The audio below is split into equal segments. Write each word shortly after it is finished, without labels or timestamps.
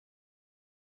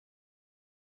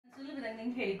ಸುಲಭದಾಗ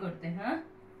ನಿಂಗೆ ಹೇಳಿಕೊಡ್ತೆ. ಹಾಂ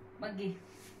ಮಗ್ಗಿ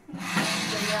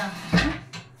ಸರಿಯಾ?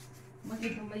 ಮಗ್ಗಿ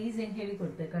ತುಂಬ ಈಸಿಯಾಗಿ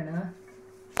ಹೇಳಿಕೊಡ್ತೆ ಕಣ.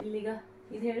 ಇಲ್ಲಿಗ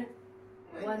ಇದು ಹೇಳು.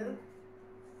 1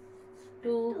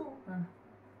 2 ಹಾಂ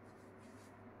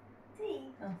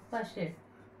ಫಸ್ಟ್ ಹೇಳು.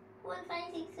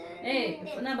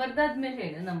 ನಾ ಬರ್ದಾದ್ಮೇಲೆ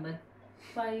ಹೇಳು ನಂಬರ್.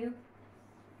 5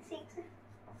 6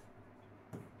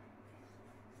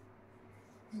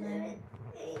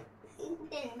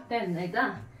 10 ಆಯ್ತಾ?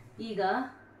 ಈಗ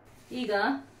ಈಗ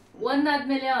 1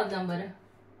 ಆದ್ಮೇಲೆ ಯಾವ್ದು ನಂಬರ್?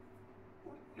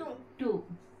 2.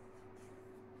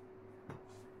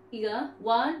 ಈಗ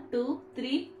 1 2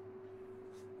 3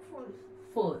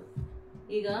 4.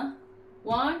 ಈಗ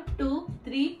 1 2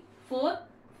 3 4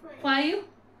 5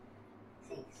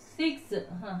 6.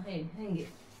 ಹಾ ಹೇಳಿ ಹಂಗೆ.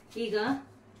 ಈಗ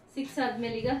 6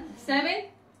 ಆದ್ಮೇಲೆ ಈಗ 7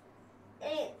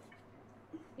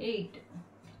 8.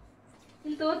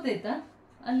 ಇಲ್ಲಿ ತೋರ್ತೈತಾ?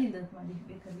 ಅಲ್ಲಿಂದ ಮಾಡಿ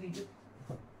ಬೇಕಾದ್ರೆ ವಿಡಿಯೋ.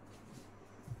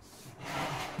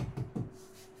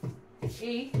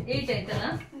 8 ಆಯ್ತಲ್ಲ?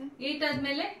 8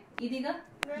 ಆದ್ಮೇಲೆ ಇದೀಗ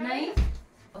 9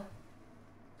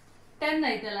 10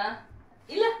 ಆಯ್ತಲ್ಲ?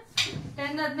 ಇಲ್ಲ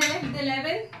 10 ಆದ್ಮೇಲೆ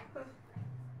 11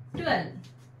 12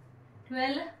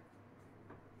 12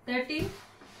 13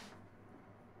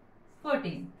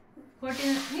 14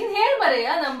 14. ನೀನ್ ಹೇಳಿ ಮರೆಯ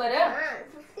ನಂಬರ್.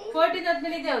 14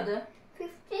 ಆದ್ಮೇಲೆ ಇದು ಯಾವ್ದು?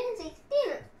 15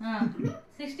 16 ಹಾ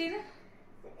 16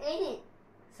 18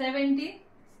 17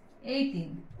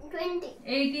 18 20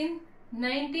 18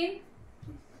 19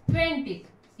 20.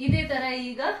 ಇದೇ ತರ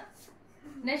ಈಗ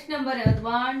ನೆಕ್ಸ್ಟ್ ನಂಬರ್ ಯಾವ್ದು?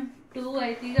 1 2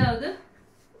 ಆಯ್ತು. ಈಗ ಯಾವ್ದು?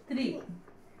 3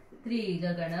 ಈಗ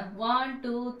ಗಣ 1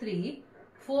 2 3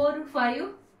 4 5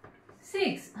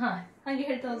 6. ಹಾ ಹಾಗೆ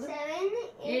ಹೇಳ್ತಾ ಹೋಗು.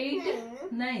 8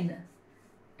 9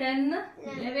 10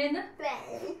 11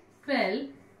 12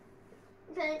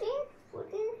 13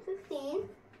 14 15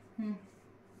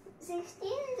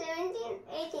 16 17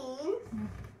 18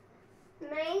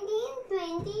 19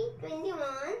 20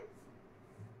 21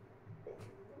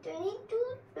 22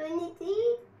 23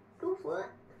 24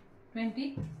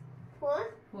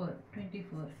 24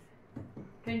 24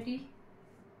 25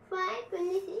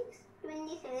 26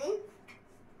 27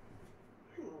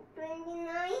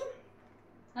 29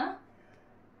 ಹಾ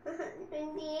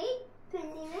 28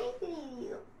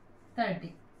 29 30 30.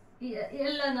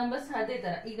 ಎಲ್ಲ ನಂಬರ್ಸ್ ಅದೇ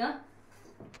ತರ. ಈಗ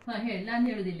ಹಾ ಹೇಳಿ, ನಾನು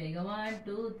ಹೇಳುದಿಲ್ಲ. ಈಗ 1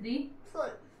 2 3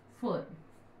 4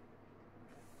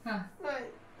 ಹಾ 1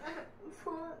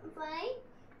 4 5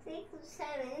 6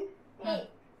 7 8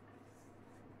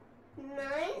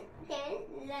 9 10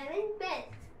 11 12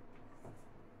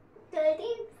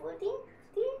 13 14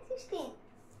 15 16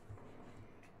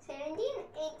 17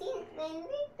 18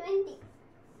 19 20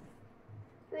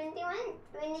 21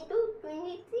 22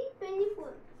 23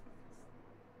 24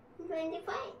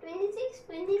 25 26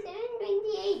 27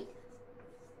 28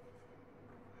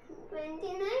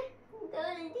 29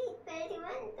 30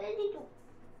 31 32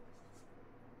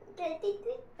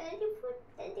 33 34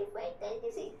 35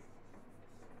 36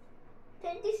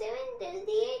 37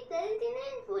 38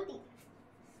 39 40.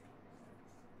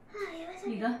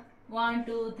 ಈಗ 1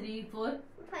 2 3 4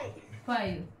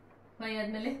 5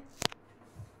 ಆದ್ಮೇಲೆ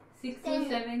 6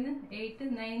 7 8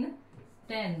 9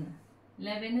 10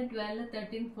 11 12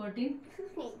 13 14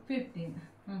 15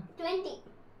 20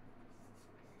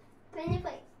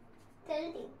 25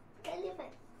 30 35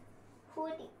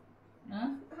 40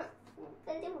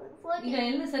 ಈಗ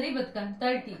ಎಲ್ಲ ಸರಿ ಬತ್ತಾ?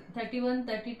 30 31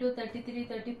 32 33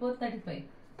 34 35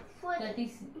 40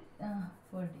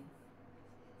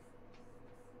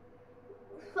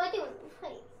 45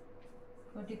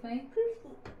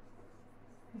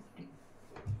 50.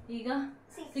 ಈಗ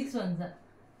 6 1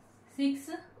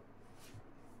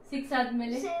 6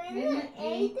 ಆದ್ಮೇಲೆ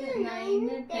 8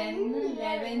 9 10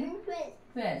 11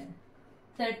 12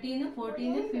 13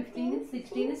 14 15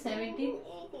 16 17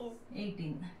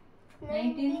 18 19 20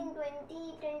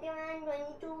 21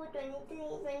 22 23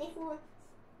 24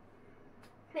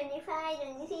 25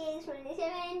 26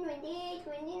 27 28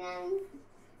 29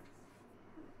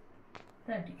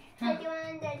 30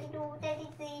 31 32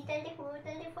 33 34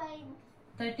 35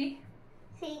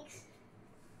 36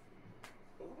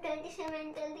 37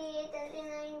 38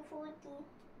 39 40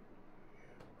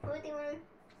 41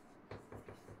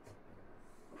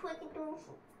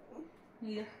 42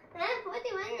 ಈಗ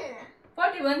 41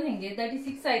 41 ಹೆಂಗೆ?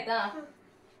 36 ಆಯ್ತಾ?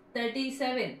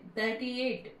 37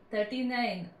 38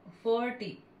 39 40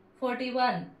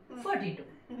 41 42.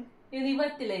 ಇದು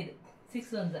ಇವತ್ತಿಲ್ಲ. ಇದು 6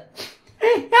 1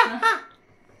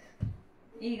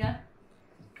 ಈಗ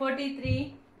 43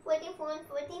 44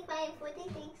 45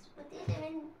 46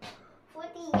 47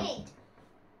 48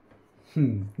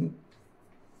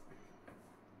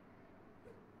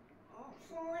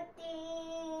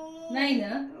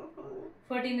 9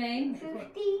 49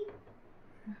 50,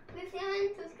 51,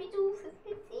 52,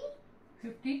 53,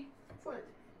 50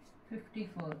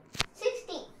 54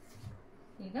 60.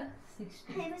 ಈಗ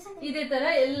 60 ಇದೇ ತರ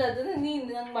ಎಲ್ಲದನ್ನು ನೀನು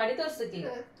ನಂಗೆ ಮಾಡಿ ತೋರ್ಸಕ್ಕೆ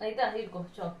ಈಗ ಆಯ್ತಾ ಹಿಡ್ಕೊ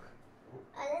ಚಾಕ್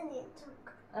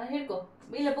ಹಿಡ್ಕೊ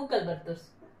ಇಲ್ಲ ಬುಕ್ಕಲ್ಲಿ ಬರ್ದು ತೋರ್ಸು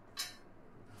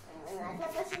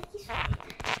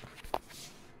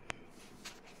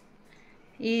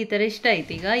ಈ ತರ ಇಷ್ಟ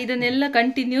ಆಯ್ತು ಈಗ ಇದನ್ನೆಲ್ಲ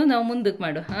ಕಂಟಿನ್ಯೂ ನಾವು ಮುಂದಕ್ಕೆ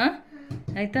ಮಾಡು ಹಾ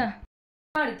ಆಯ್ತಾ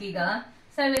ಮಾಡ್ಕೀಗ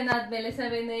 7 ಆದ್ಮೇಲೆ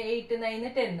 7 8 9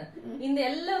 10 ಇಂದ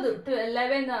ಎಲ್ಲದು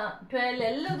 11 12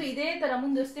 ಎಲ್ಲದು ಇದೇ ತರ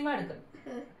ಮುಂದುವರಿಸಿ ಮಾಡ್ಕೊ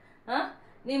ಹಾ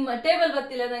ನಿಮ್ಮ ಟೇಬಲ್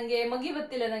ಗೊತ್ತಿಲ್ಲ ನಂಗೆ ಮಗಿ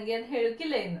ಗೊತ್ತಿಲ್ಲ ನಂಗೆ ಅಂತ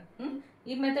ಹೇಳಕ್ಕಿಲ್ಲ ಇನ್ನು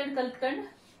ಈ ಮೆಥಡ್ ಕಲ್ತ್ಕೊಂಡು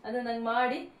ಅದನ್ನ ನಂಗೆ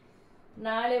ಮಾಡಿ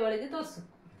ನಾಳೆ ಒಳಗೆ ತೋರ್ಸು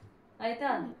ಆಯ್ತಾ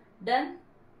ಡನ್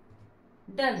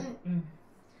ಡನ್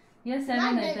ಈಗ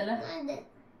 7 ಆಯ್ತಲ್ಲ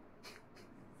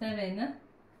 7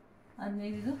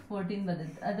 ಆದ್ಮೇಲೆ ಇದು 14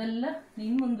 ಬದಲ್ತು ಅದೆಲ್ಲ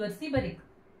ನೀನು ಮುಂದುವರಿಸಿ ಬರೀ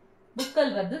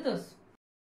ಬುಕ್ಕಲ್ಲಿ ಬರ್ದು ತೋರಿಸು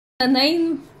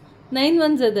 9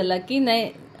 1s ಅದಲ್ಲ ಅಕ್ಕಿ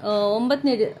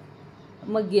 9ನೇ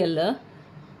ಮಗ್ಗಿ ಅಲ್ಲ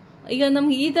ಈಗ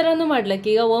ನಮ್ಗೆ ಈ ಥರನೂ ಮಾಡ್ಲಕ್ಕೆ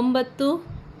ಈಗ 9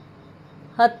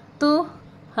 10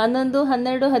 11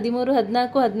 12 13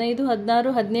 14 15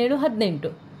 16 17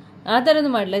 18 ಆ ಥರನೂ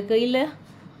ಮಾಡ್ಲಕ್ಕೆ ಇಲ್ಲ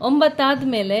 9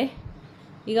 ಆದಮೇಲೆ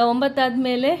ಈಗ 9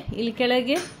 ಆದಮೇಲೆ ಇಲ್ಲಿ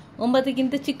ಕೆಳಗೆ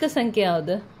 9ಕ್ಕಿಂತ ಚಿಕ್ಕ ಸಂಖ್ಯೆ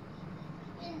ಯಾವುದು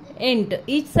 8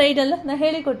 ಈಚ್ ಸೈಡಲ್ಲ ನಾ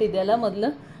ಹೇಳಿಕೊಟ್ಟಿದ್ದೆ ಅಲ್ಲ ಮೊದಲು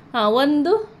ಹಾಂ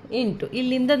 1 8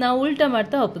 ಇಲ್ಲಿಂದ ನಾವು ಉಲ್ಟಾ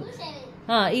ಮಾಡ್ತಾ ಹೋಗ್ಬೋದು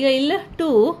ಹಾಂ ಈಗ ಇಲ್ಲ 2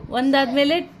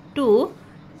 ಒಂದಾದಮೇಲೆ 2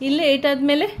 ಇಲ್ಲಿ 8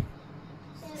 ಆದಮೇಲೆ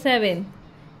 7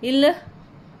 ಇಲ್ಲ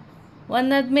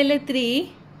 1 ಆದಮೇಲೆ 3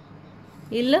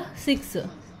 ಇಲ್ಲ 6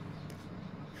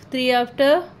 3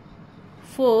 ಆಫ್ಟರ್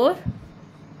 4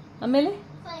 ಆಮೇಲೆ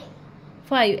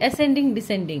 5 ಅಸೆಂಡಿಂಗ್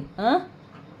ಡಿಸೆಂಡಿಂಗ್ ಆ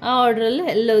ಆರ್ಡ್ರಲ್ಲಿ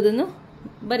ಎಲ್ಲದನ್ನು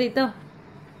ಬರೀತಾ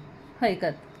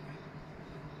ಹೋಯ್ಕತ್